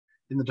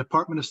in the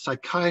Department of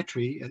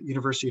Psychiatry at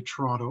University of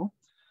Toronto.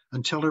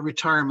 Until her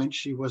retirement,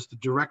 she was the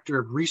Director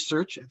of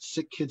Research at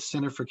Sick Kids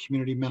Centre for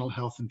Community Mental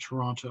Health in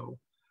Toronto.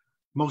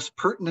 Most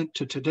pertinent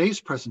to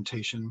today's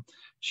presentation,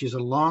 she is a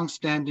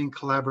long-standing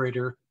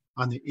collaborator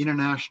on the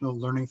International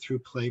Learning Through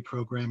Play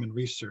program and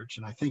research.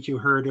 And I think you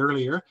heard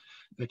earlier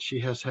that she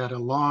has had a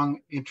long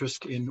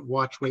interest in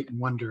Watch, Wait, and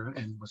Wonder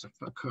and was a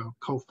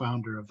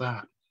co-founder of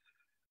that.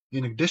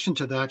 In addition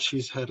to that,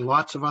 she's had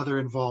lots of other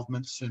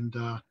involvements, and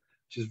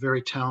she's a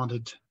very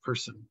talented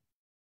person.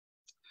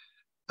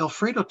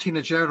 Alfredo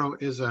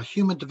Tinajero is a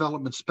human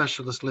development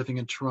specialist living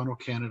in Toronto,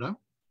 Canada.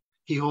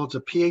 He holds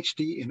a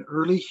PhD in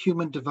early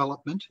human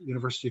development,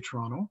 University of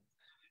Toronto,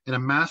 and a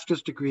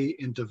master's degree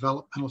in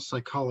developmental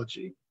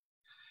psychology.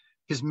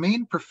 His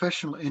main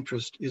professional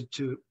interest is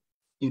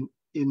in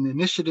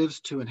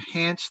initiatives to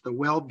enhance the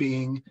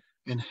well-being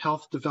and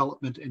health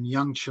development in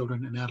young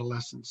children and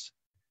adolescents.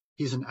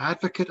 He's an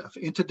advocate of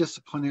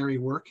interdisciplinary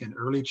work in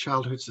early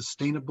childhood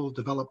sustainable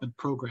development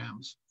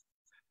programs.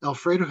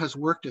 Alfredo has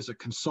worked as a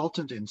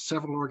consultant in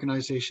several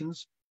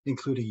organizations,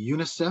 including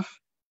UNICEF,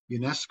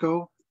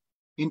 UNESCO,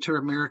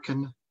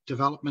 Inter-American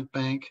Development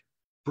Bank,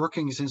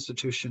 Brookings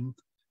Institution,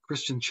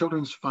 Christian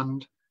Children's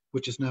Fund,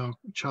 which is now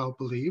Child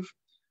Believe,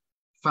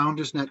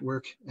 Founders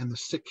Network, and the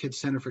Sick Kids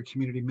Center for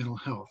Community Mental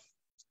Health.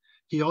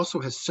 He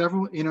also has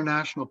several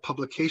international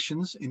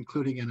publications,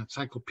 including an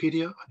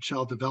encyclopedia on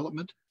child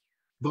development,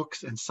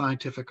 books, and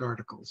scientific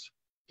articles.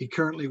 He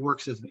currently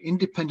works as an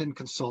independent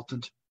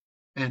consultant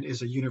and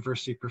is a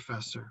university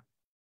professor.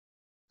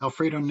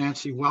 Alfredo and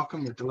Nancy,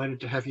 welcome. We're delighted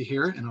to have you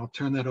here, and I'll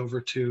turn that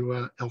over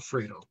to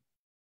Alfredo.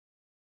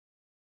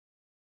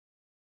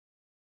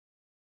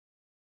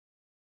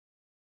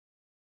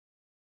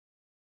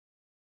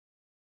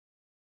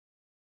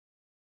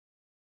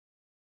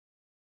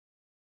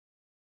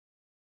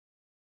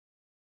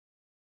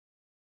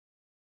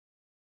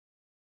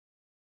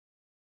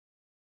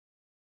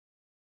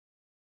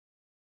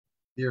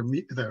 You're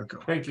there we go.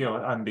 Thank you,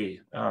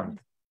 Andy.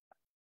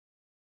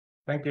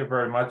 Thank you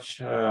very much.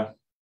 Can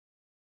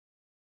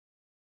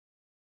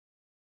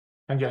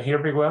you hear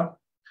me well?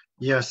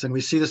 Yes, and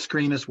we see the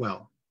screen as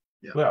well.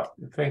 Yeah. Well,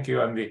 thank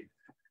you, Andy.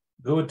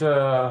 Good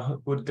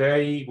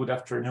day, good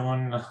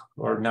afternoon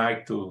or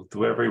night to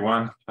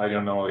everyone. I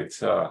don't know. It's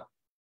very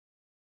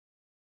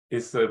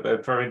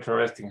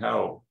interesting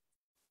how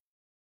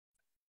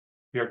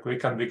we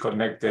can be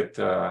connected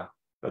at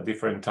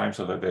different times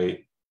of the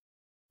day.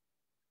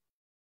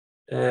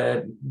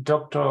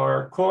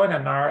 Dr. Cohen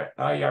and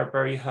I are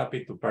very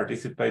happy to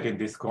participate in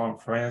this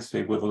conference.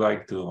 We would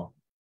like to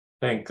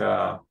thank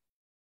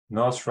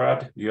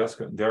NOSRAD,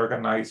 the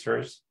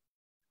organizers,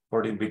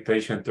 for the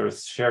invitation to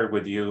share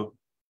with you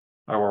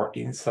our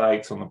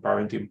insights on the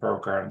parenting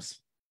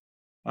programs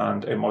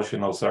and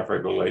emotional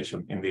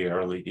self-regulation in the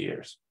early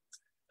years.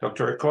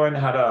 Dr. Cohen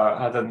had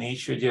an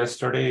issue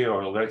yesterday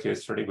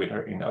with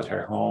her at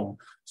her home,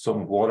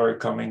 some water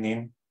coming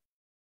in.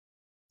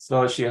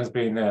 So she has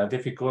been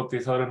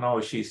difficulties. I don't know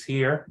if she's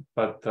here,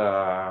 but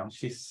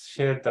she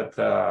said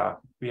that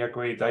we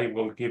agreed I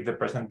will give the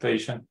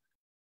presentation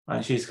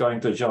and she's going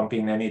to jump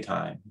in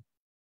anytime.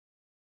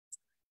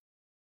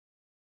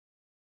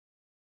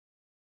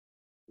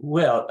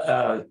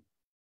 Well,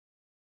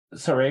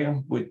 sorry,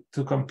 with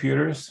two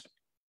computers.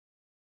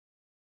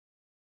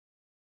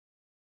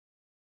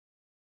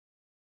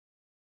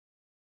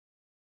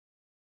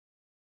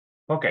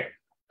 Okay.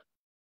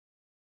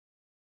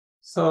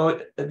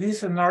 So this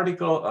is an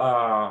article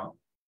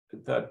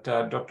that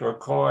Dr.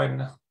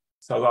 Cohen,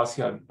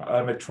 Salasia,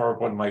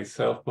 Ametorp, and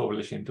myself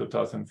published in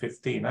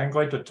 2015. I'm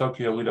going to talk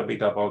to you a little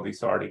bit about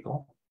this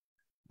article,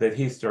 the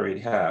history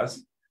it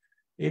has.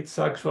 It's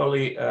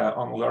actually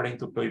on Learning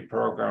to Play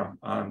program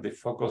and the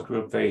focus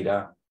group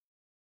data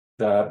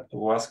that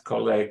was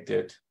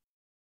collected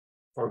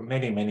for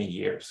many, many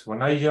years.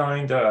 When I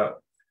joined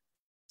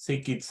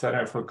Sick Kids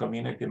Center for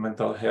Community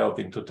Mental Health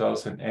in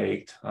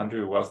 2008.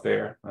 Andrew was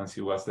there,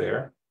 Nancy was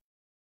there.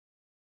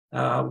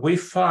 We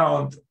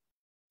found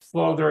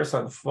folders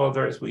and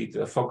folders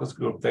with focus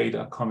group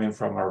data coming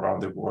from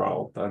around the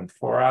world. And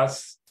for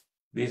us,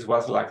 this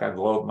was like a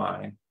gold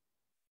mine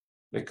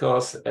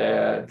because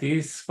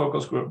this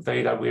focus group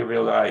data, we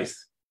realized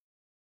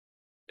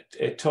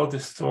it told the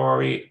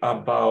story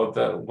about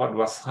what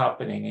was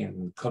happening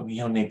in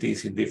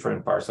communities in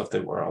different parts of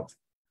the world.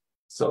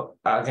 So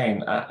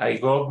again, a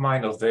gold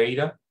mine of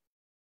data,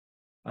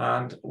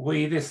 and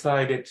we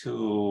decided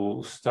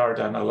to start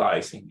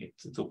analyzing it,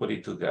 to put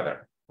it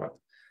together. But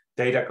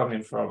data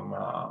coming from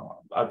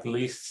at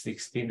least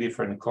 16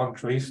 different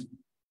countries.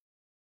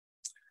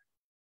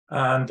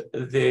 And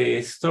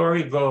the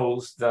story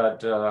goes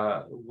that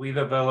we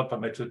developed a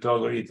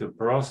methodology to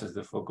process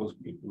the focus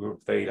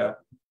group data,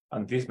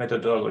 and this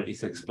methodology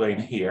is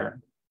explained here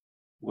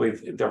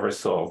with the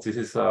results. This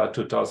is a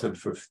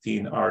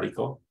 2015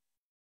 article.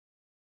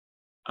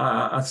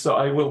 And so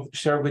I will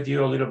share with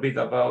you a little bit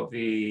about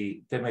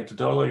the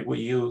methodology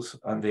we use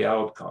and the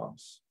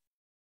outcomes.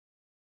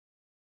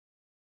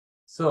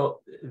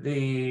 So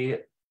the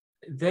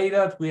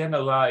data that we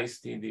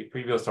analyzed in the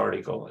previous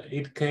article,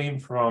 it came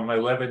from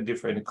 11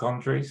 different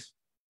countries.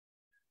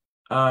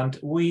 And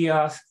we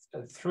asked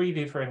 3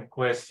 different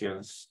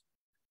questions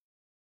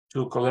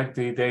to collect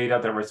the data,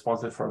 the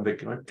responses from the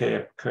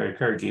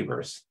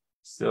caregivers.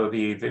 So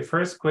the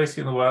first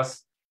question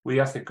was, we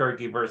asked the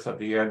caregivers at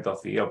the end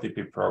of the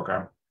LTP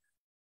program,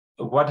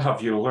 what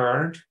have you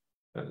learned,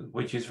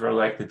 which is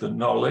related to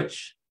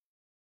knowledge?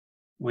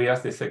 We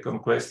asked the second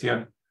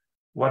question,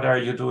 what are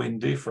you doing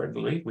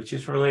differently, which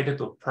is related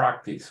to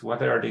practice?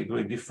 What are they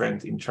doing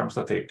different in terms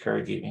of their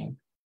caregiving?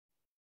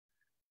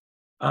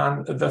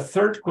 And the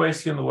third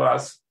question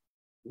was,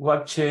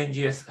 what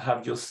changes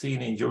have you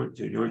seen in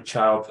your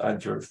child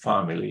and your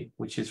family,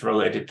 which is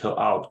related to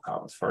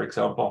outcomes? For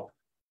example,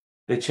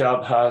 the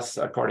child has,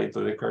 according to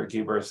the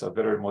caregivers, a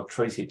better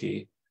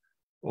motricity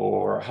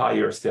or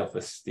higher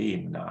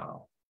self-esteem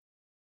now.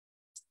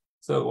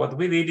 So what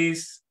we did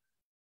is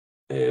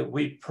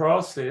we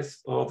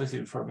processed all this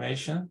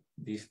information,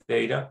 this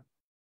data,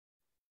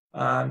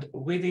 and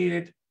we did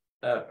it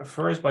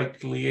first by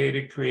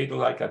creating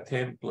like a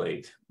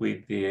template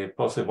with the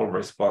possible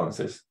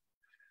responses.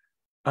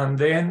 And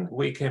then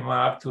we came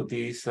up to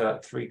these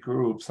 3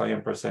 groups I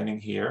am presenting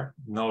here: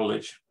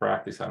 knowledge,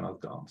 practice, and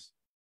outcomes.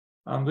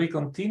 And we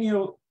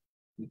continue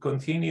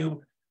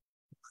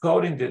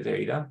coding the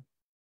data,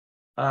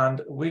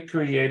 and we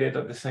created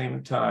at the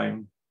same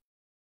time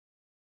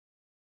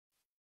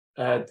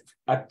at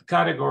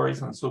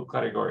categories and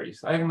subcategories.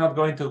 I'm not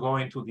going to go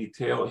into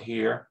detail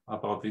here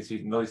about this.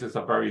 This is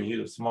a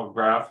very small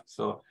graph,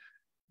 so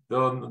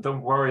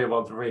don't worry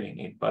about reading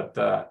it. But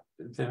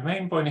the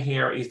main point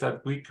here is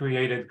that we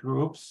created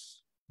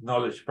groups,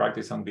 knowledge,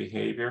 practice, and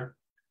behavior.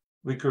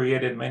 We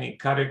created many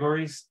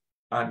categories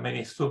and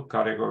many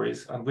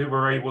subcategories, and we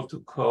were able to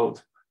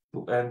code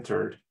to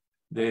enter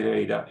the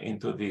data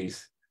into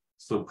these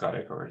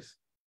subcategories.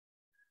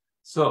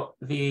 So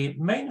the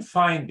main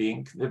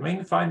finding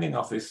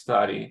of this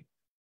study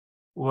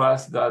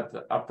was that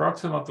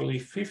approximately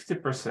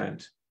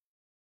 50%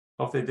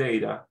 of the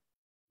data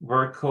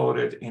were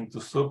coded into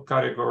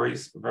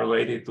subcategories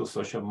related to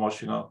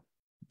social-emotional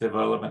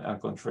development and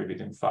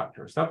contributing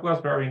factors. That was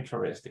very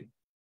interesting.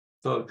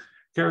 So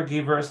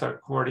caregivers,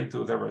 according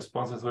to their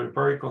responses, were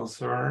very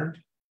concerned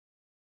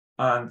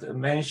and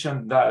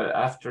mentioned that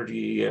after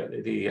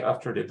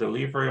the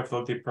delivery of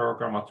the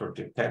program, after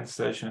the 10th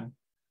session,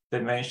 they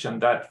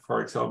mentioned that,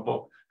 for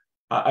example,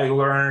 I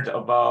learned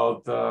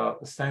about the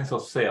sense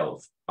of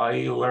self.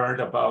 I learned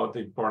about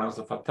the importance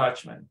of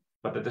attachment.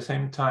 But at the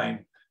same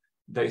time,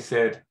 they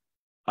said,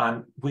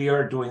 and we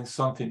are doing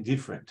something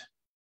different.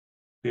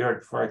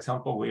 For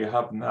example, we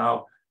have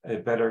now a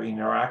better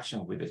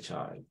interaction with the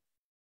child,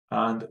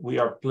 and we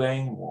are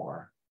playing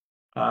more.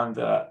 And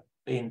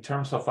in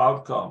terms of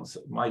outcomes,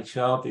 my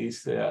child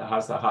has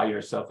a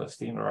higher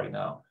self-esteem right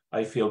now.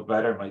 I feel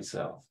better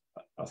myself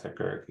as a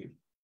caregiver.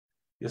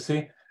 You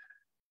see?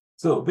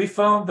 So we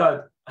found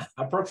that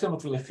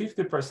approximately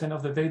 50%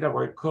 of the data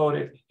were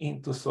coded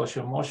into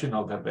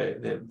social-emotional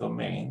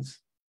domains.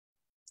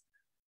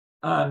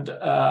 And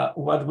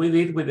what we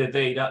did with the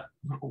data,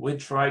 we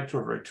tried to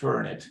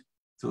return it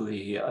to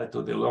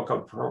the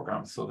local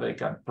program so they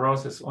can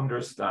process,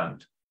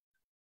 understand.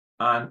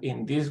 And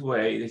in this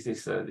way,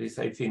 this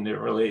I think it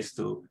relates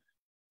to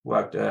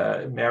what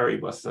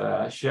Mary was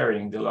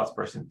sharing in the last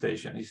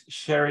presentation, is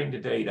sharing the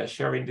data,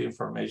 sharing the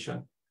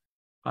information,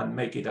 and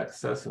make it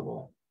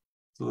accessible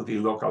to the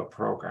local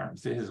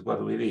programs. This is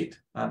what we did.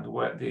 And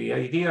what the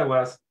idea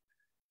was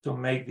to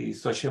make the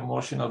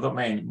social-emotional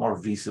domain more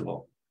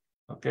visible,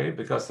 okay?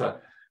 Because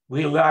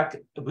we lack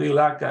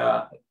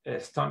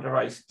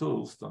standardized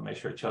tools to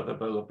measure child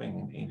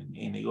development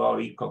in a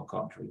low-income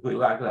country. We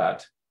lack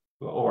that,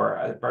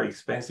 or very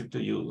expensive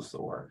to use,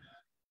 or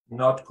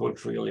not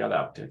culturally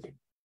adapted.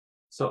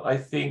 So I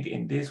think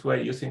in this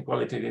way, using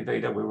qualitative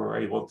data, we were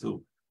able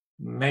to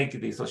make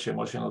the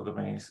social-emotional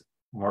domains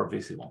more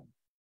visible.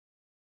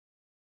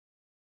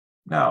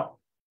 Now,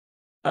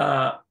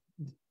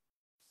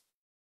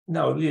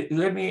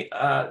 let me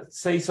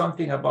say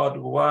something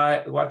about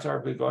what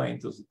are we going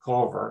to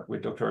cover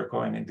with Dr.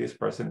 Cohen in this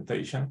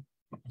presentation.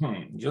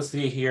 You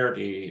see here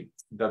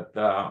that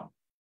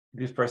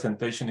this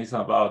presentation is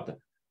about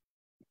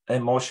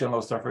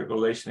emotional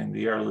self-regulation in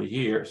the early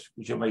years.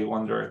 You may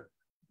wonder,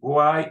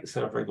 why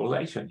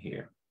self-regulation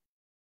here?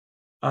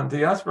 And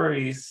the answer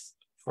is,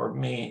 for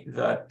me,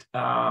 that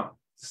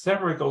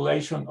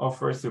self-regulation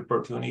offers the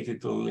opportunity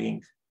to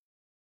link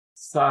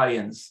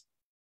science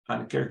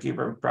and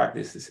caregiver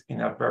practices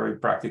in a very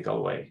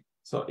practical way.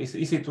 So it's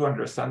easy to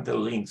understand the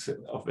links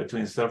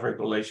between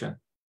self-regulation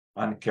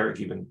and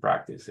caregiving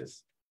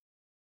practices.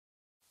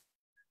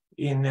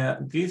 In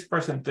this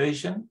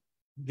presentation,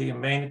 the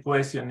main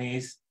question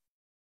is,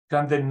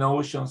 can the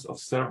notions of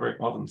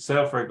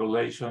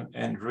self-regulation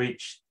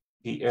enrich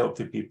the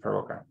LTP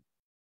program?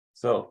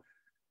 So,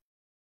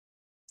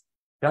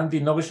 can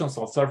the notions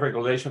of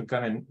self-regulation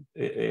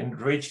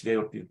enrich the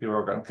LTP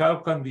program? How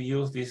can we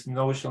use these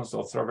notions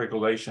of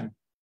self-regulation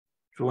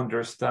to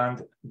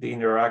understand the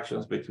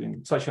interactions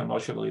between, social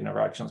emotional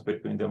interactions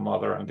between the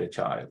mother and the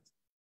child.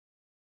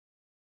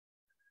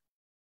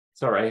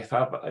 Sorry, I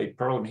have a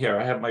problem here.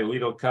 I have my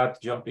little cat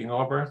jumping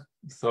over,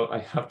 so I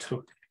have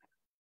to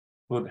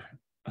put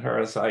her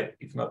aside,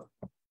 if not.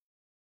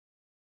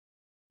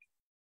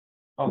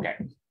 Okay,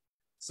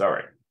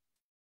 sorry.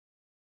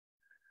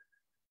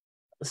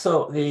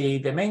 So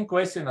the main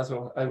question, as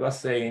I was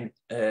saying,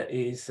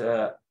 is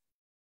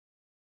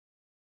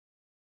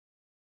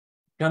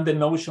can the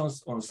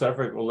notions on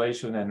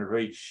self-regulation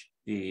enrich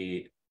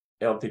the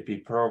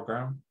LTP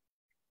program?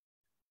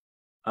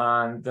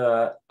 And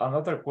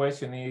another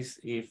question is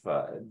if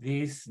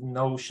these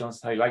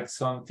notions highlight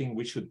something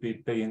we should be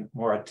paying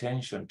more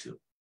attention to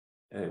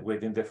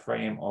within the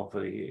frame of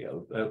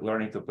the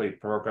Learning to Play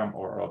program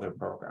or other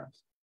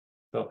programs.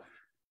 So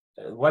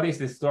what is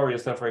the story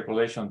of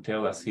self-regulation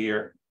tell us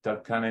here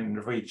that can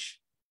enrich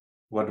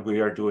what we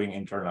are doing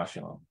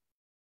internationally?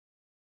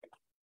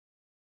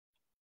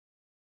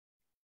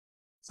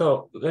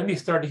 So let me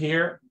start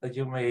here.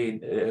 You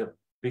may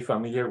be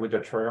familiar with the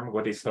term,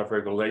 what is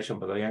self-regulation,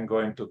 but I am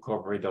going to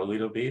cover it a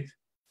little bit.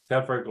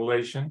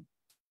 Self-regulation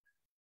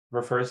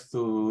refers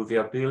to the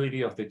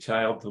ability of the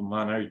child to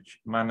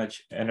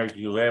manage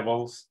energy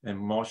levels,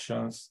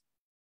 emotions,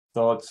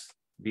 thoughts,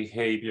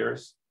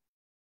 behaviors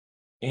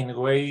in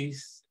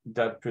ways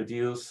that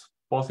produce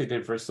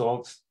positive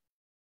results.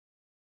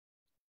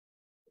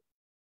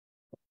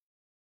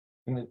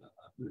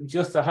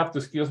 Just have to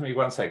excuse me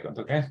 1 second,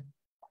 okay?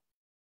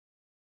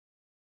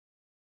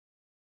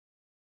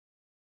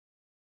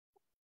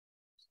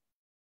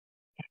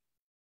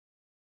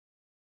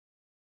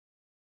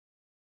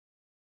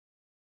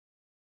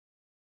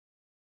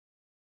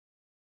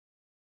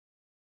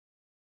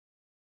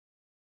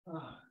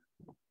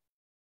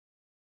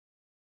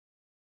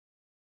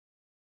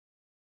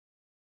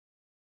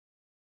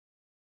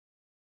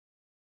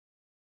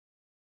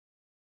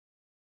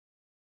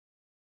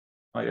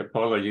 My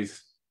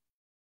apologies.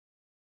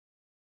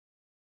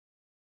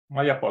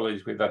 My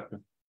apologies with that.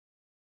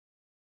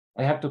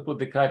 I have to put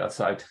the cat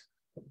aside.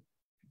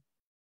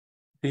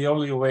 The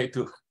only way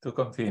to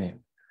continue.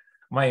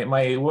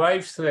 My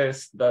wife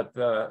says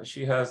that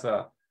she has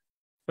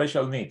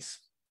special needs,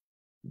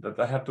 that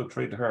I have to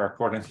treat her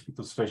according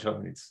to special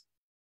needs.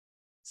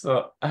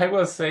 So I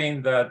was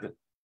saying that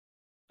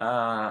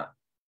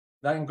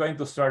I'm going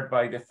to start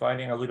by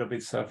defining a little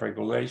bit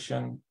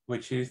self-regulation,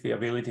 which is the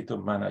ability to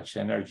manage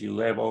energy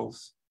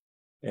levels,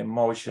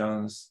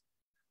 emotions,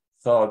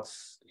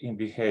 thoughts, and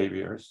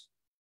behaviors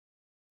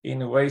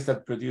in ways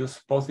that produce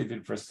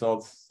positive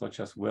results such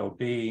as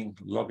well-being,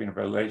 loving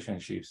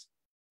relationships,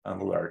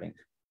 and learning.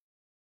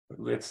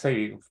 Let's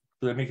say,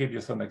 let me give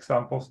you some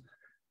examples.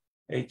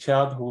 A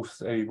child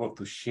who's able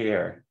to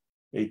share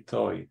a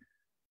toy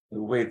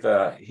with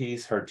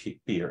his or her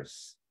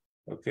peers.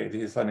 Okay,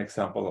 this is an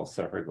example of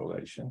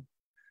self-regulation.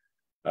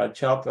 A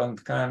child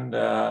can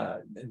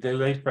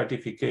delay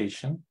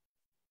gratification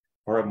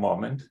for a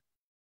moment.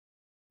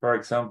 For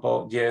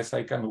example, yes,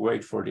 I can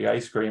wait for the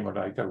ice cream, or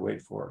I can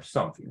wait for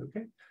something.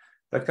 Okay,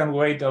 that can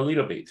wait a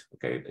little bit.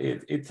 Okay,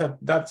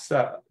 that's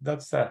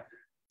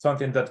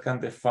something that can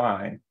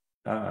define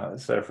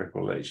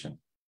self-regulation.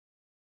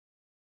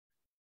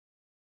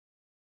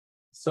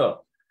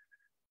 So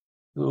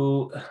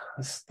to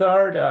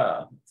start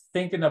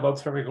thinking about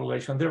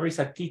self-regulation, there is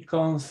a key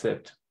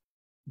concept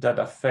that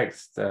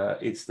affects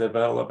its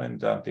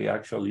development and the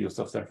actual use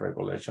of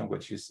self-regulation,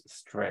 which is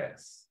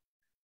stress.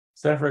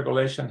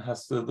 Self-regulation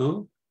has to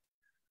do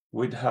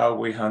with how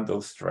we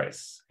handle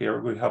stress. Here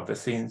we have the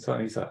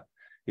Simpsons.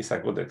 Is a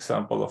good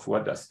example of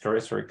what a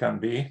stressor can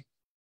be.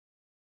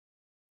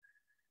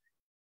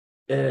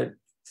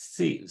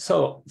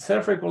 So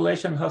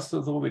self-regulation has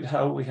to do with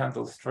how we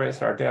handle stress.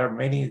 There are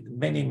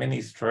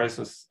many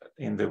stresses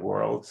in the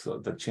world so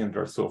that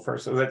children suffer.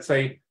 So let's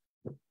say,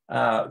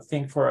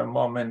 think for a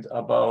moment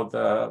about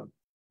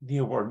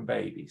newborn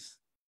babies,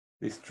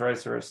 the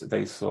stressors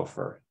they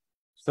suffer.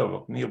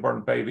 So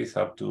newborn babies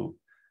have to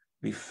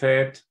be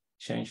fed,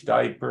 change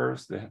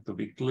diapers, they have to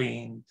be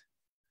cleaned,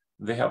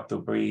 they have to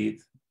breathe,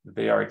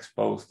 they are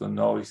exposed to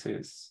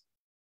noises.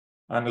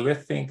 And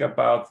let's think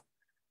about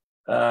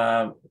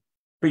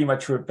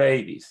premature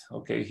babies.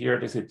 Okay, here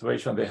in this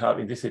situation they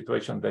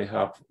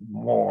have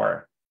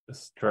more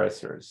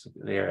stressors.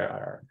 They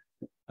are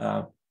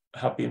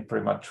have been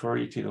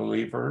prematurely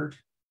delivered,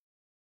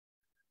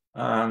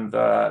 and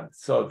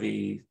so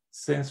the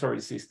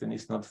sensory system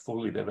is not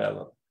fully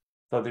developed.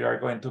 So they are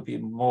going to be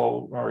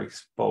more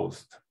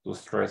exposed to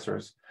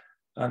stressors,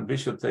 and we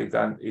should take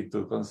that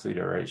into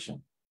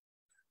consideration.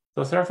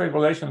 So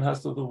self-regulation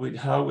has to do with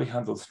how we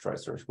handle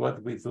stressors,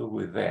 what we do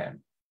with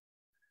them.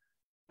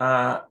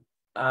 So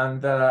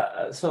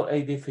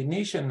a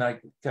definition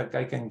I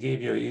can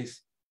give you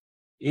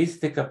is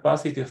the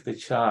capacity of the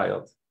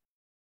child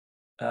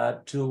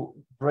to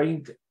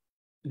bring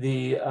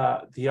the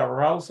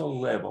arousal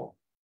level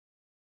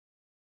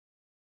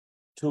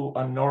to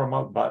a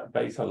normal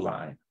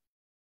baseline.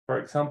 For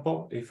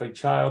example, if a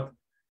child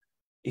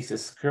is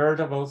scared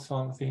about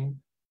something,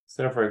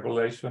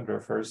 Self-regulation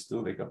refers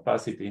to the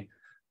capacity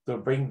to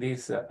bring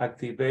this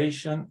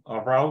activation,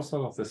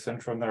 arousal of the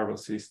central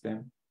nervous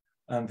system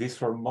and these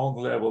hormone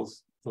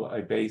levels to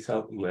a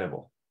basal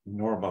level,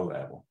 normal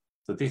level.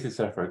 So this is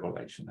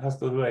self-regulation. It has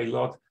to do a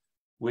lot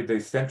with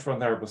the central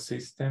nervous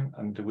system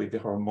and with the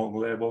hormone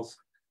levels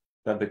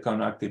that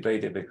become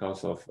activated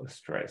because of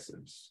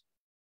stressors.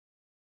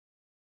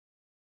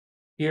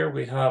 Here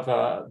we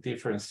have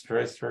different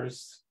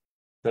stressors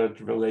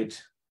that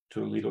relate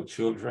to little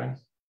children.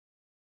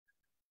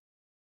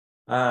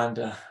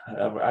 And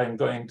I'm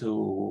going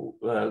to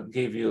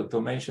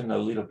mention a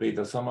little bit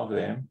of some of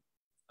them.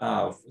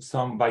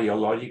 Some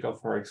biological,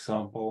 for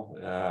example,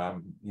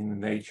 in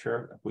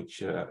nature,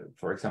 which,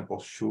 for example,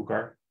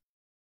 sugar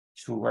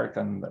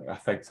can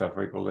affect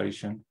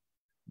self-regulation.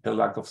 The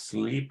lack of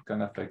sleep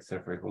can affect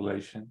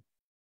self-regulation.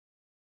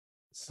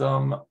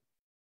 Some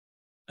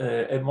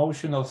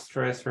emotional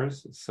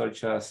stressors,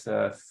 such as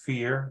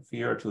fear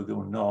to the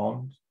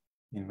unknown,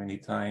 in many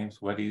times,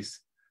 what is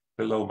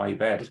below my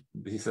bed?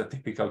 This is a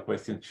typical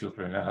question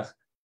children ask.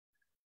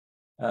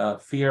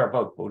 Fear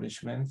about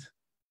punishment.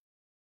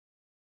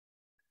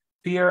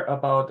 Fear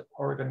about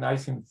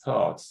organizing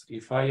thoughts.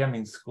 If I am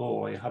in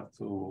school, I have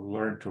to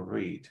learn to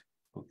read.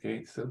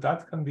 Okay, so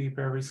that can be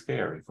very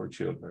scary for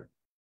children.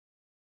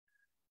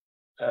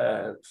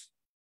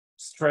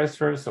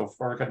 Stressors of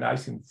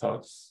organizing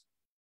thoughts.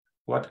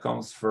 What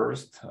comes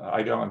first?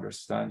 I don't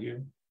understand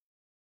you.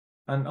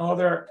 And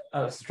other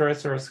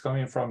stressors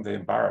coming from the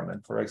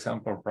environment, for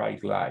example,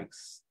 bright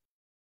lights,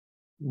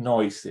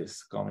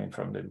 noises coming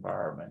from the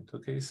environment.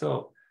 Okay,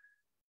 so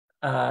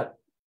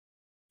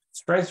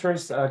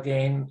stressors,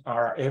 again,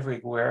 are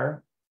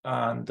everywhere,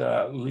 and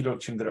little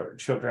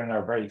children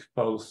are very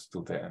exposed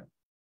to them.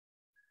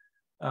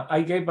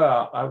 I gave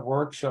a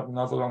workshop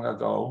not long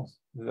ago,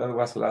 that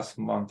was last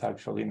month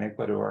actually in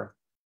Ecuador,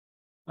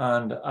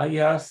 and I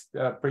asked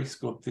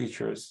preschool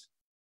teachers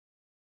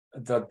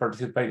that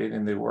participated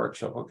in the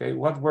workshop, okay,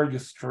 what were your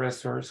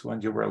stressors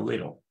when you were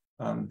little?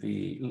 And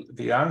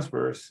the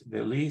answers,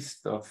 the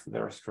list of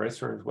their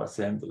stressors was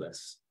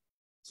endless.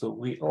 So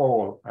we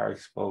all are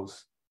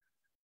exposed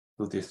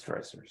to these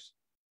stressors.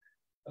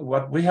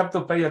 What we have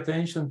to pay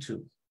attention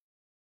to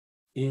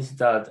is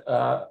that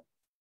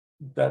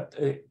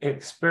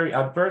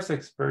adverse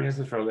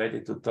experiences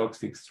related to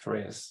toxic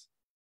stress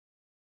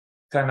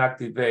can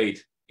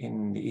activate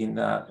in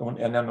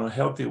an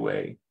unhealthy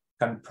way,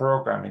 can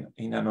program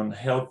in an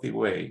unhealthy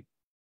way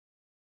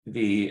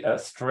the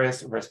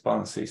stress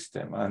response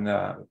system. And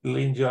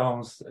Lynn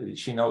Jones,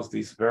 she knows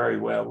this very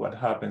well, what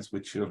happens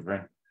with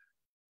children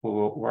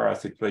who were in a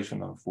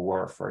situation of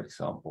war, for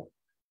example.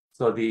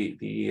 So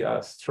the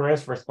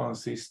stress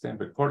response system,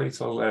 the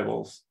cortisol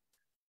levels,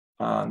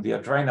 and the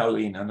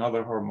adrenaline and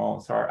other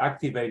hormones are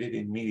activated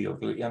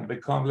immediately and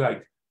become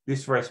like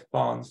this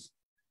response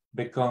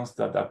becomes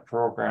that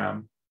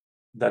program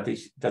that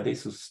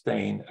is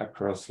sustained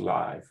across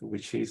life,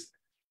 which is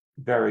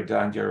very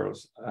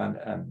dangerous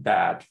and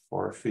bad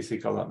for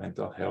physical and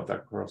mental health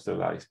across the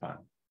lifespan.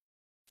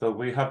 So what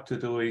we have to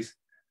do is,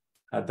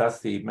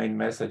 that's the main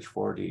message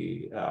for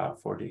the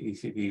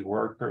ECD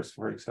workers,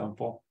 for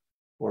example,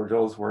 or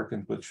those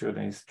working with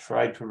children, is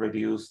try to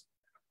reduce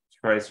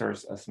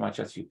stressors as much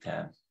as you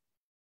can.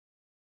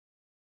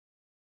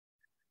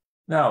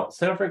 Now,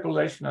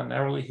 self-regulation and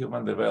early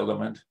human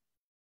development.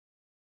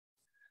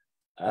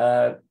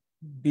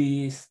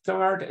 This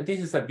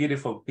is a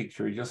beautiful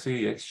picture. You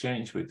see the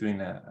exchange between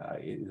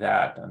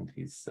dad and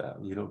his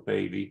little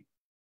baby,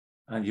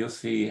 and you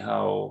see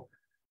how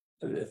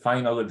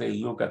finally they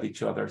look at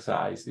each other's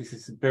eyes. This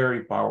is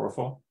very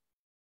powerful.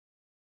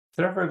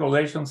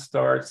 Self-regulation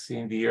starts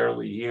in the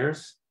early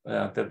years,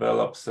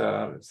 develops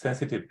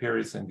sensitive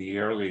periods in the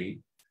early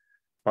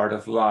part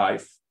of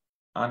life,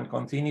 and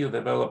continue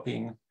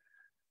developing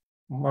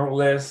more or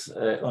less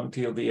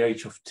until the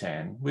age of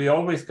 10. We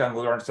always can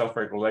learn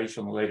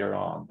self-regulation later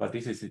on, but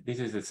this is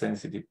a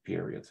sensitive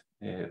period,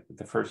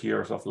 the first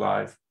years of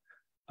life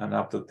and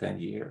up to 10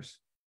 years.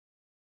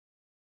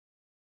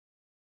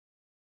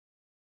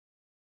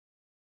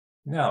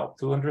 Now,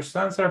 to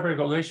understand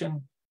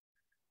self-regulation,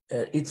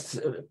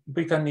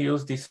 we can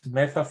use this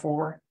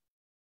metaphor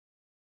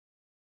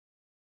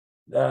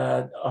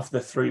of the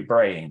three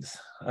brains.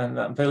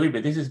 And believe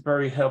me, this is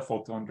very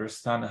helpful to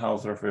understand how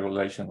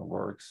self-regulation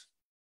works.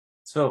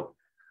 So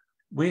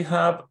we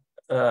have,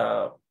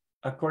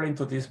 according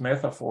to this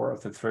metaphor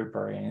of the three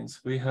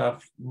brains, we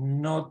have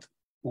not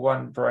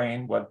one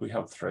brain, but we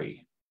have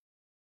three.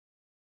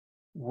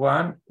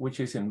 One, which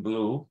is in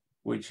blue,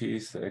 which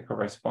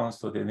corresponds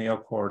to the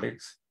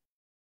neocortex,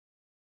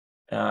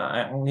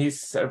 and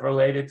is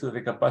related to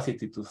the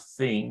capacity to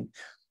think,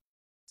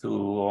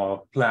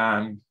 to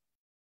plan,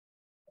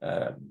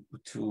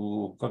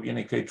 to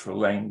communicate through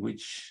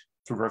language,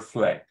 to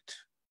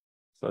reflect.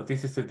 So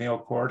this is the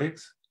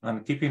neocortex.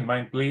 And keep in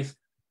mind, please,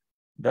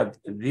 that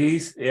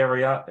this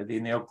area, the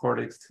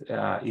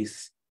neocortex,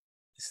 is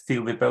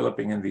still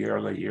developing in the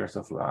early years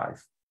of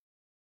life.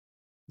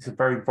 It's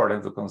very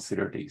important to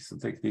consider this, to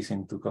take this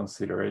into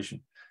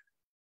consideration.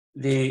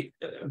 The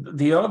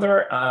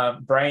other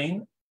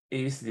brain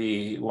is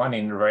the one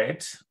in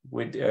red,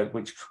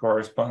 which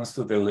corresponds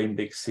to the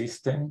limbic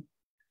system.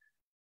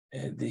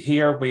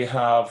 Here we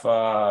have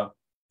the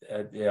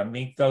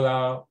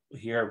amygdala.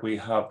 Here we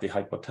have the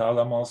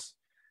hypothalamus.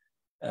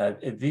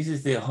 This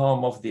is the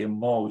home of the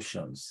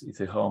emotions. It's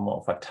the home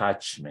of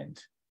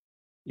attachment.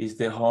 It's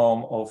the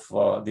home of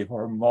the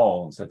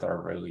hormones that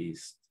are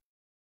released.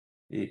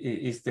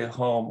 It's the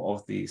home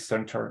of the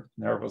central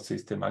nervous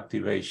system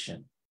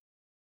activation.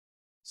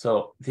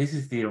 So this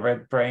is the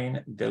red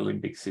brain, the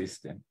limbic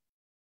system.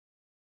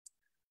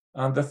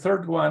 And the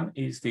third one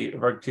is the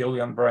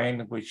reptilian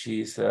brain, which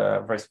is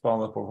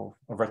responsible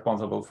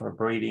for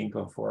breathing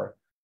and for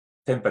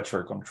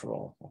temperature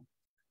control.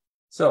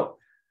 So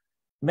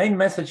main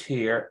message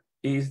here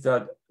is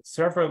that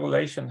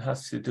self-regulation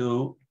has to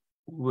do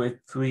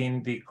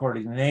between the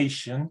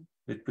coordination,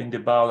 between the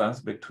balance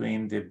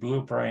between the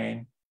blue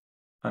brain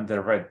and the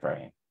red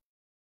brain.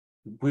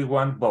 We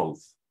want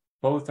both.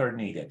 Both are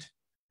needed.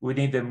 We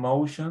need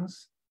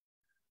emotions,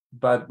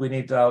 but we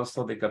need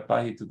also the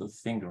capacity to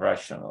think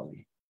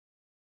rationally.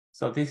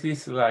 So this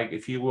is like,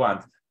 if you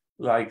want,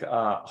 like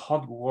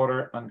hot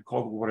water and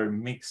cold water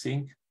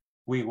mixing.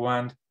 We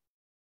want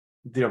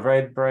the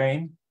red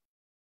brain,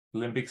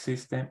 limbic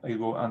system,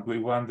 and we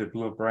want the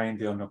blue brain,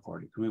 the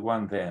onocortic. We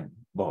want them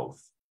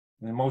both.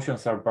 And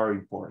emotions are very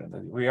important.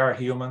 We are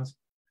humans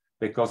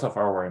because of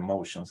our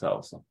emotions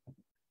also.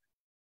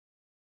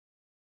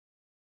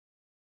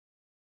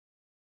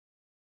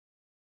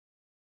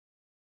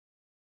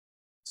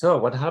 So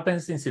what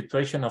happens in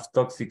situation of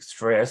toxic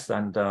stress,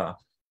 and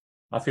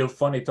I feel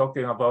funny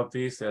talking about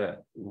this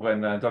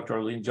when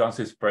Dr. Lynn Jones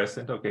is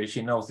present. Okay,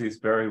 she knows this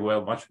very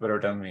well, much better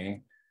than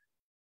me.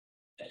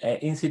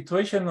 In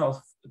situation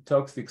of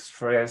toxic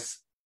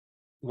stress,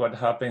 what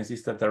happens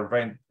is that the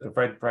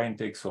red brain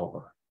takes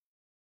over.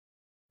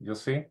 You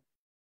see?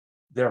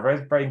 The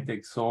red brain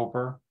takes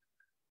over,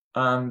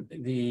 and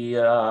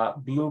the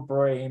blue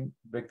brain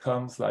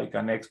becomes like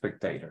an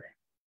spectator.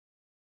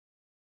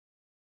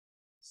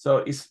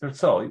 So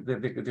the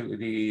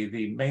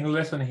main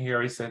lesson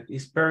here is that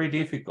it's very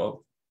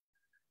difficult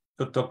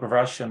to talk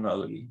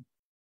rationally,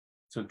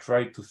 to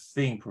try to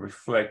think,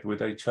 reflect with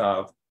a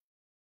child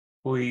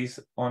who is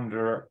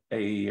under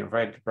a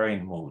red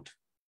brain mood.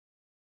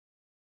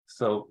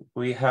 So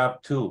we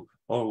have to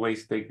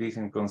always take this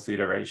in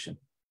consideration.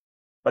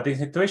 But in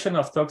situation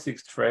of toxic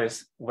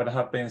stress, what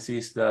happens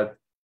is that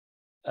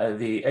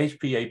the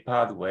HPA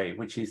pathway,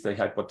 which is the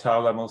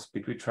hypothalamus,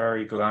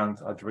 pituitary gland,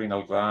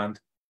 adrenal gland,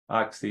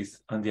 axis,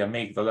 and the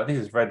amygdala, this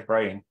is red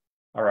brain,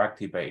 are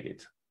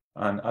activated,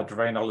 and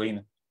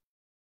adrenaline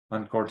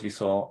and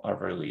cortisol are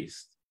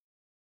released.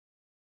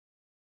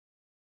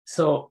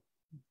 So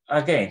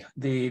again,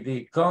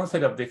 the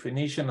concept of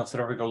definition of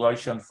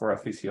self-regulation for a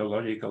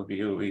physiological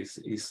view is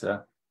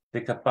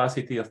the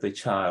capacity of the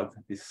child,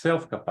 the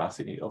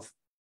self-capacity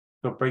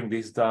to bring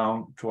this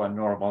down to a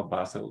normal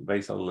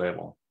basal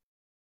level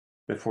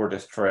before the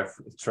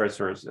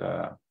stressors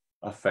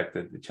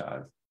affected the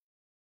child.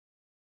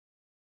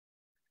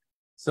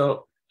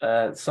 So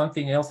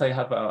something else, I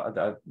have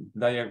a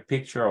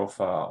picture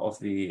of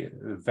the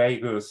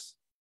vagus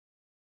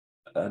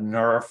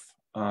nerve.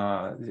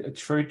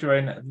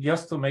 Children,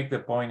 just to make the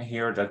point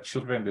here that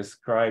children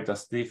described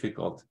as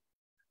difficult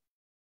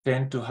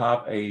tend to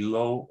have a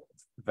low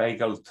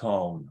vagal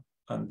tone.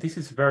 And this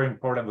is very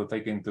important to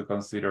take into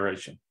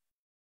consideration.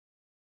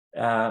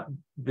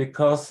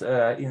 Because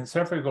in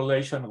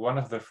self-regulation, one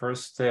of the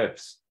first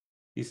steps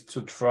is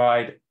to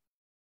try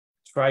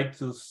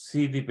to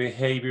see the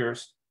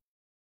behaviors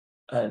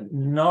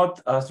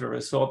not as a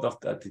result of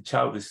that the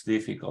child is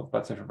difficult,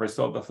 but as a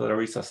result of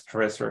there is a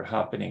stressor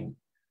happening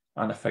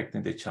and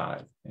affecting the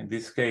child. In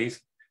this case,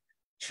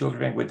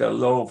 children with a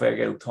low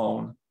vagal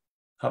tone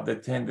have the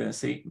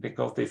tendency,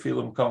 because they feel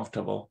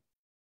uncomfortable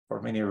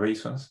for many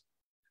reasons,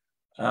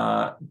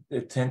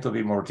 they tend to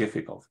be more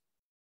difficult.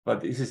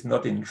 But this is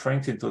not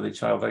intrinsic to the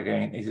child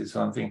again. This is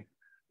something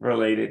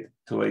related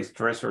to a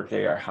stressor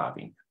they are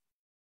having.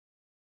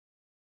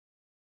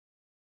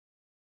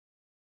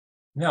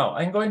 Now,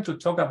 I'm going to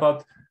talk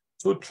about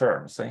two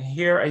terms. And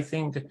here I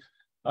think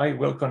I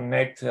will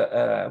connect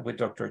with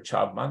Dr.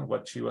 Chapman,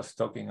 what she was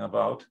talking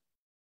about.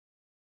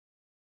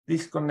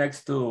 This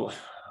connects to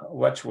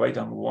Watch, Wait,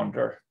 and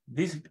Wonder.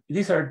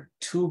 These are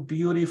two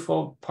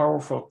beautiful,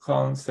 powerful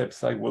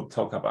concepts I will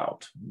talk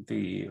about.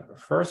 The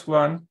first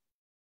one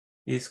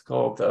is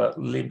called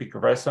limbic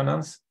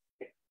resonance,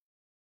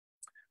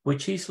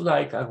 which is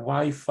like a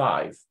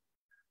Wi-Fi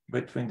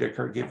between the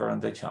caregiver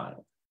and the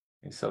child.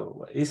 And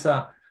so it's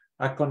a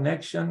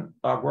connection,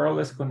 a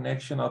wireless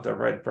connection of the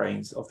red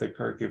brains of the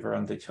caregiver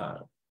and the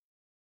child.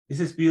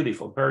 This is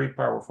beautiful, very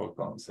powerful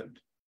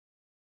concept.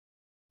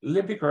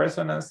 Limbic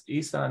resonance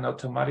is an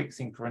automatic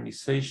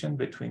synchronization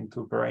between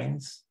two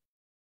brains.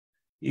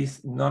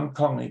 It's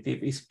non-cognitive,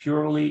 it's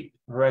purely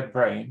red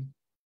brain.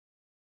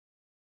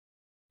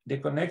 The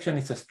connection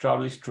is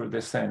established through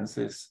the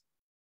senses,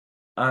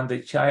 and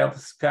the child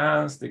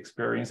scans the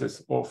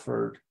experiences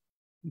offered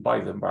by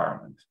the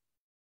environment.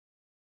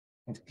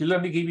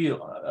 Let me give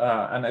you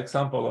an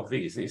example of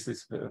this. This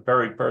is a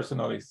very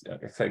personal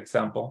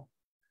example.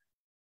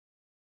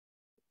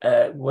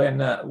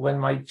 When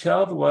my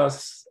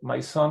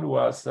son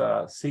was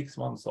 6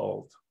 months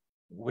old,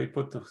 we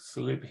put to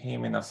sleep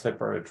him in a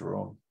separate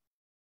room.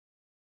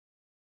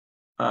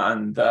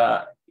 And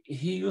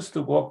he used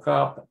to wake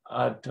up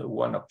at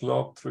 1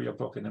 o'clock, 3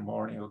 o'clock in the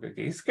morning. Okay,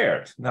 he's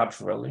scared,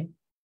 naturally.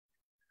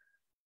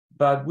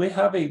 But we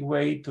have a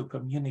way to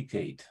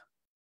communicate.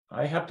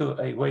 I have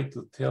a way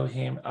to tell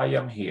him I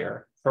am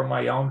here from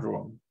my own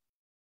room.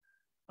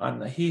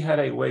 And he had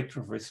a way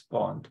to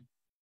respond.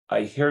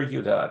 I hear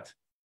you, Dad,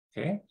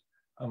 okay?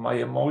 And my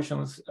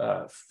emotions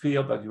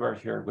feel that you are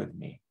here with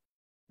me.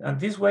 And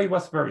this way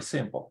was very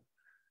simple.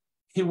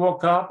 He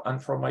woke up,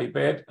 and from my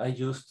bed, I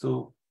used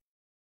to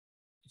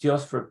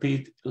just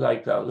repeat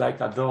like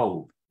a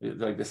dove,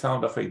 like the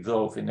sound of a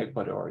dove in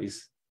Ecuador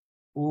is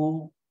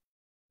ooh,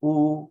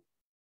 ooh,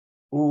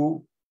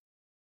 ooh.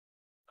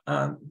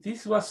 And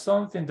this was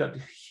something that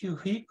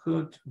he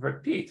could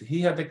repeat.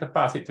 He had the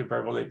capacity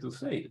verbally to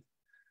say it.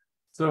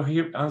 So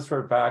he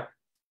answered back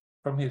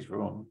from his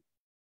room,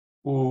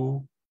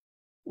 ooh,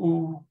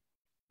 ooh,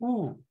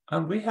 ooh.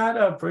 And we had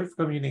a brief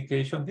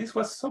communication. This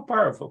was so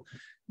powerful.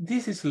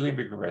 This is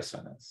limbic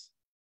resonance.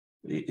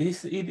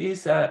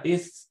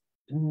 It's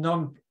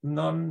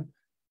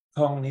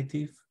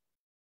non-cognitive.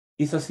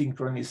 It's a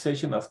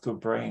synchronization of two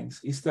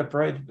brains. It's the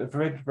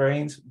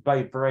brains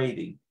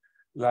vibrating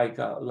like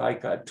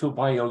two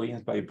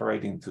violins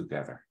vibrating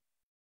together.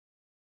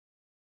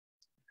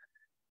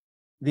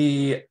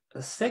 The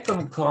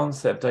second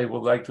concept I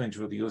would like to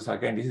introduce,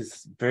 again, this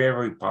is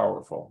very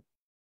powerful,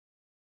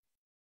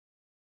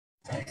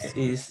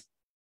 is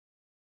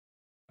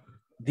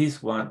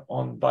this one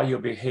on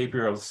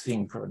biobehavioral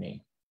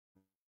synchrony.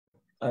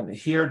 And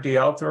here the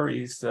author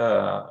is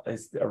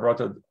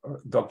Dr.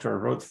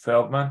 Ruth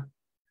Feldman.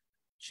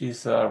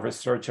 She's a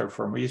researcher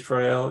from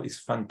Israel. It's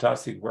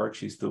fantastic work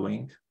she's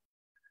doing.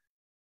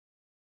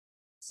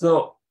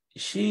 So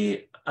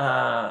she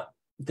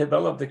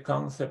developed the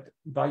concept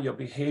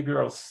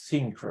biobehavioral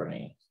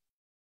synchrony.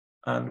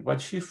 And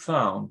what she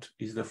found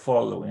is the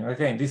following.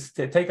 Again,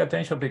 take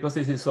attention because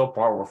this is so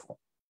powerful.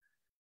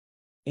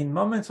 In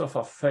moments of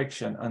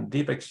affection and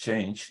deep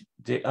exchange,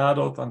 the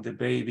adult and the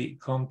baby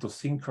come to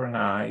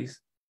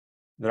synchronize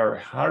their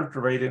heart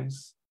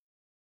rhythms,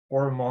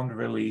 hormone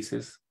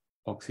releases,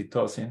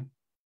 oxytocin,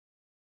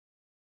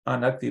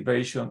 and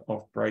activation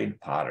of brain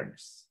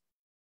patterns.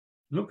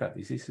 Look at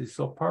this, this is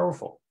so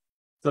powerful.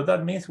 So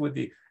that means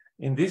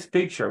in this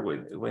picture,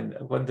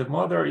 when the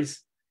mother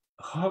is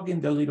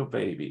hugging the little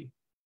baby,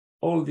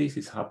 all this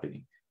is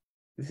happening.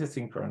 This is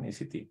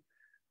synchronicity.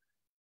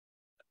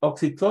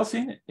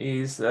 Oxytocin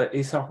is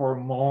a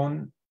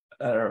hormone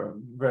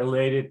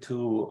related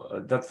to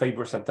that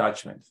favors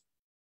attachment.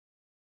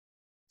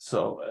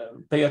 So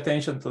pay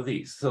attention to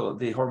this. So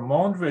the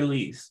hormone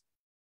release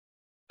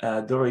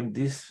during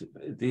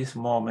these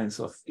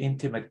moments of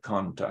intimate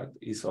contact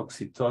is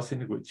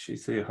oxytocin, which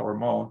is a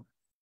hormone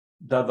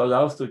that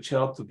allows the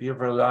child to be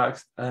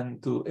relaxed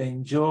and to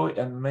enjoy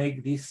and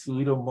make these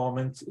little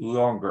moments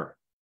longer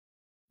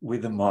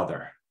with the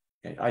mother.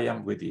 Okay, I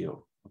am with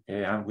you.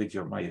 Okay, I'm with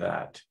my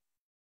dad.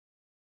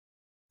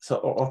 So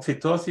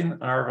oxytocin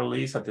are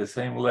released at the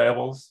same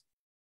levels,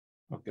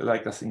 okay,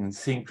 like as in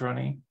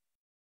synchrony.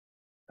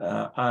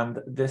 And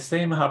the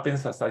same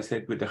happens, as I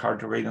said, with the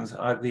heart rhythms,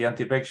 the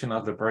activation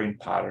of the brain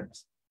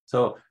patterns.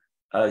 So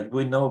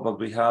we know that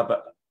we have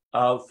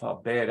alpha,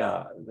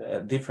 beta,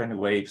 different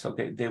waves.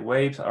 Okay, the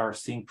waves are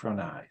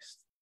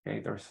synchronized. Okay,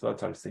 their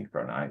thoughts are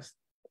synchronized.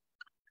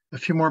 A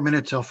few more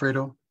minutes,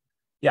 Alfredo.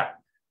 Yeah.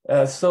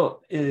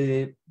 So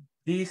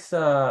this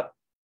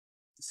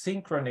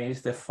synchrony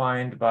is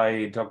defined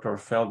by Dr.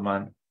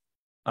 Feldman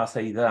as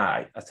a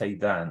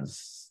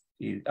dance.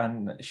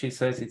 And she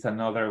says it's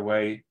another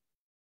way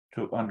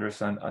to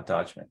understand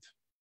attachment.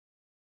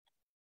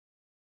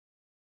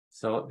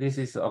 So this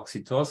is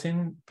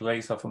oxytocin,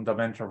 plays a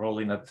fundamental role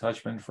in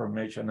attachment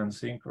formation and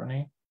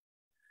synchrony.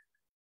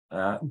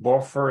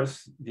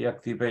 Buffers the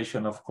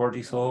activation of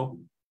cortisol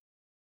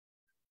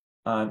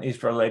and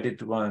is related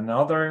to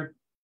another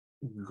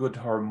good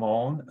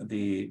hormone,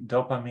 the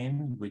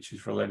dopamine, which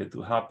is related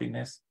to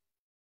happiness,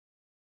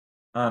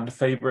 and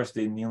favors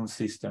the immune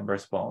system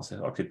response,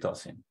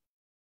 oxytocin.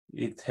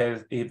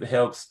 It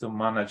helps to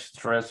manage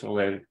stress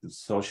related to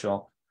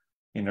social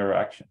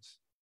interactions.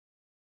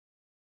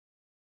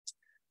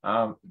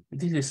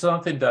 This is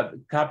something that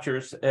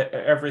captures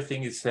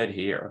everything is said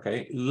here,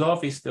 okay?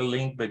 Love is the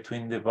link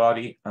between the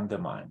body and the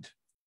mind.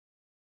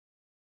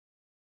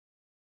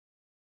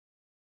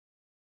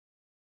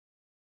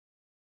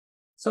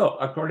 So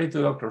according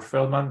to Dr.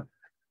 Feldman,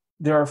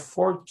 there are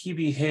 4 key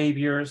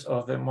behaviors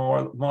of the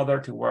mother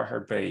toward her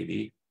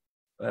baby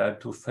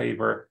to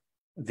favor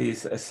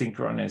this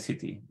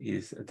synchronicity.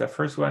 The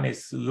first one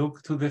is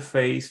look to the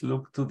face,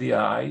 look to the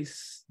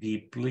eyes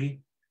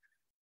deeply,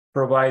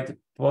 provide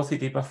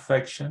positive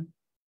affection,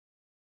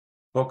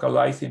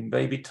 vocalizing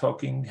baby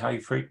talking high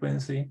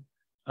frequency,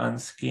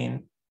 and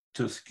skin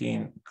to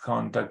skin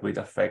contact with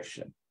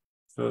affection.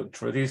 So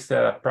through these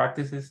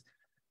practices,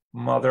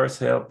 mothers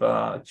help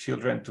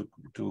children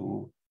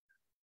to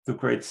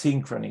create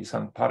synchronies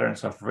and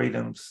patterns of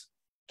rhythms,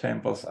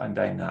 tempos, and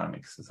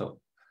dynamics. So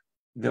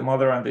the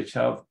mother and the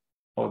child,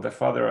 or the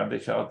father and the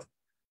child,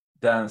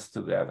 dance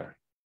together.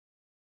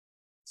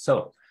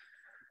 So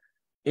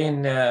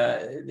in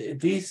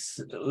this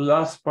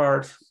last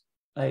part,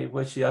 I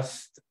was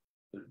just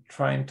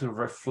trying to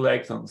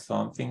reflect on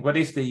something. What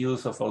is the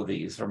use of all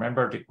these?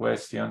 Remember the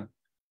question,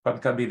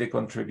 what can be the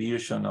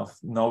contribution of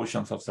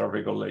notions of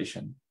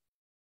self-regulation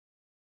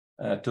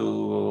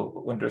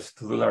to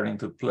learning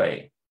to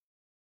play?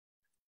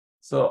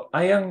 So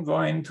I am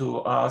going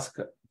to ask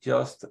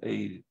just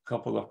a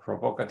couple of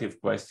provocative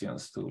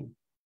questions to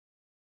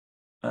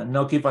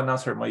not give an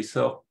answer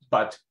myself,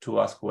 but to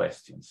ask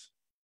questions.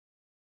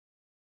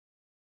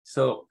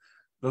 So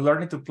the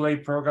Learning to Play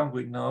program,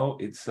 we know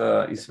it's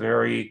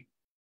very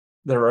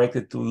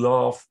directed to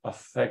love,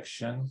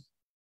 affection,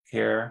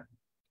 care,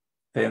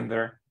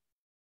 tender.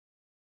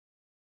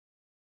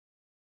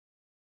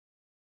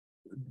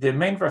 The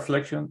main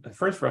reflection, the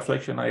first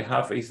reflection I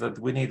have is that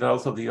we need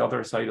also the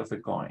other side of the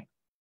coin.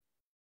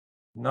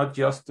 Not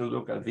just to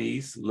look at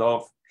these,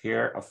 love,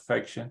 care,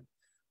 affection,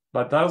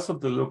 but also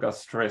to look at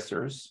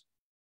stressors,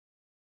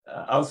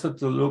 also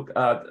to look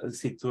at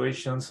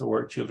situations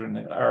where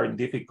children are in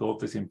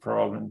difficulties, in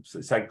problems,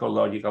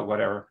 psychological,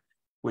 whatever,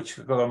 which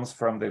comes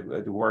from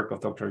the work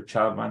of Dr.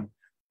 Chapman,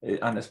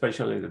 and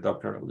especially the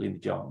Dr.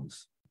 Lynn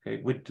Jones.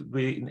 Okay,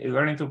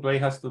 Learning to Play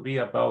has to be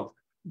about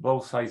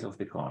both sides of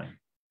the coin.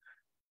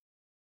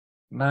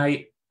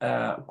 My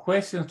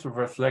questions to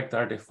reflect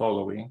are the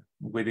following.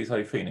 With this,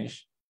 I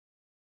finish.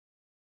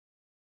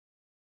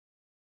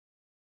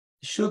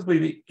 Should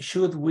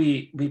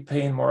we be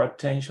paying more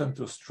attention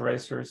to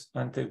stressors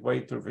and the way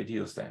to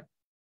reduce them?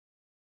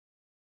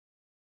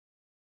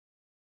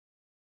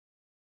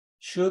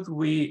 Should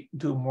we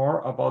do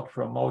more about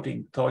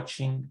promoting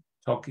touching,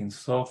 talking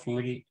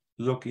softly,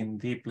 looking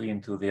deeply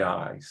into the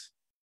eyes?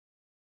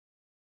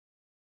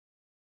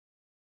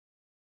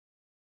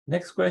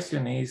 Next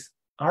question is,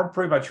 are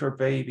premature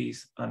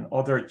babies and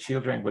other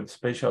children with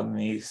special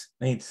needs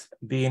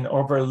being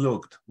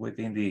overlooked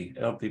within the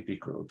LTP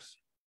groups?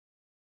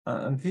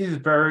 And this is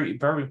very,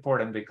 very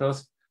important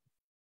because,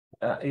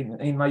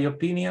 in my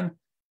opinion,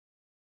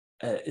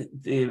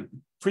 the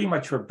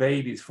premature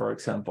babies, for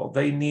example,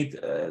 they need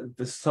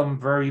some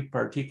very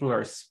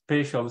particular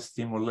special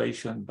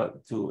stimulation,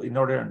 but in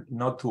order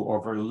not to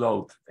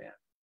overload them.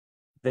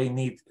 They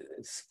need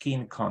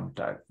skin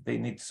contact. They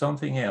need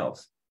something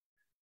else.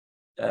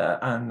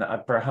 And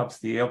perhaps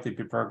the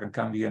LTP program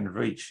can be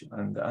enriched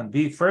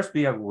and first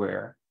be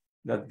aware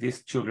that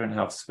these children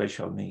have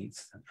special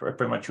needs, for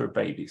premature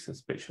babies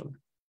especially.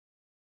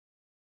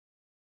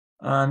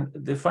 And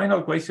the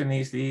final question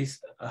is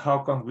how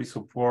can we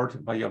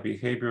support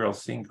biobehavioral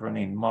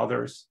synchrony in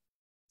mothers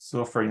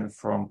suffering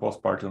from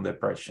postpartum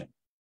depression?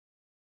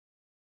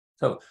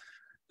 So,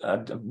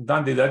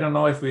 Dandy, I don't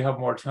know if we have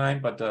more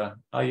time, but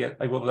I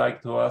would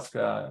like to ask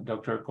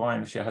Dr.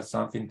 Cohen if she has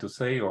something to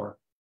say, or.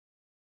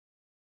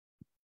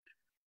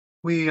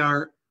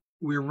 We're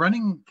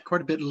running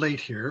quite a bit late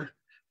here,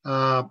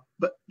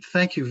 but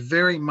thank you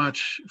very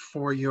much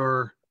for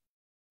your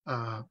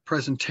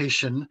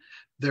presentation.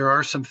 There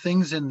are some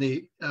things in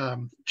the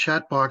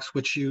chat box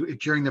which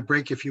during the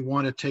break, if you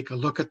want to take a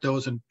look at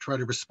those and try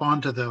to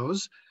respond to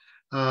those.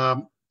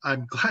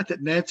 I'm glad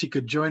that Nancy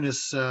could join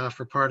us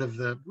for part of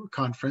the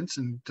conference,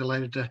 and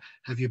delighted to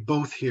have you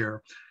both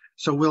here.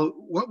 So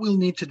what we'll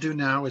need to do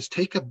now is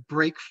take a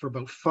break for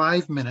about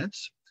 5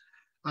 minutes.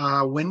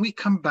 When we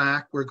come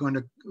back,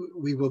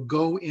 we will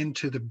go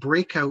into the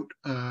breakout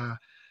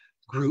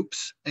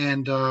groups,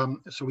 and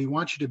so we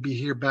want you to be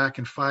here back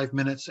in 5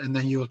 minutes, and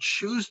then you'll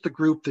choose the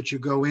group that you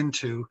go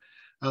into.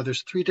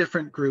 There's 3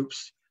 different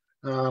groups.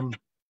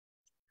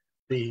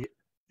 The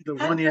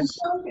one is.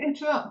 Sorry to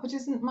interrupt, but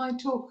isn't my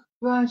talk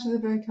prior to the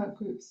breakout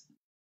groups?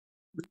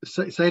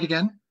 Say it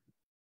again.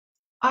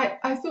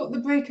 I thought the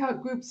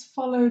breakout groups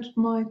followed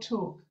my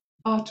talk,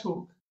 our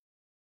talk.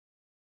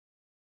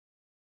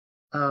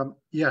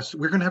 Yes,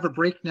 we're going to have a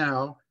break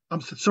now.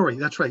 I'm sorry,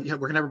 that's right. Yeah,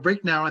 we're going to have a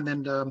break now, and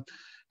then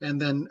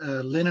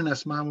Lynn and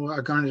Asmamo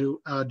are going to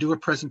do a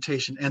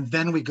presentation, and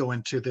then we go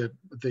into the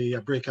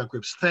breakout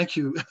groups. Thank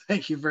you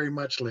very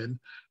much, Lynn.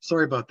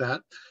 Sorry about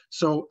that.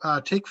 So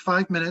take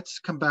 5 minutes,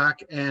 come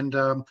back, and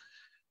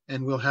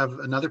we'll have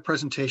another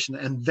presentation,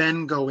 and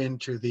then go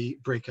into the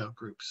breakout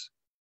groups.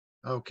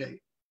 Okay,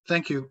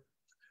 thank you.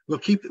 We'll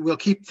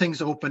keep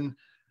things open,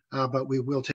 but we will take.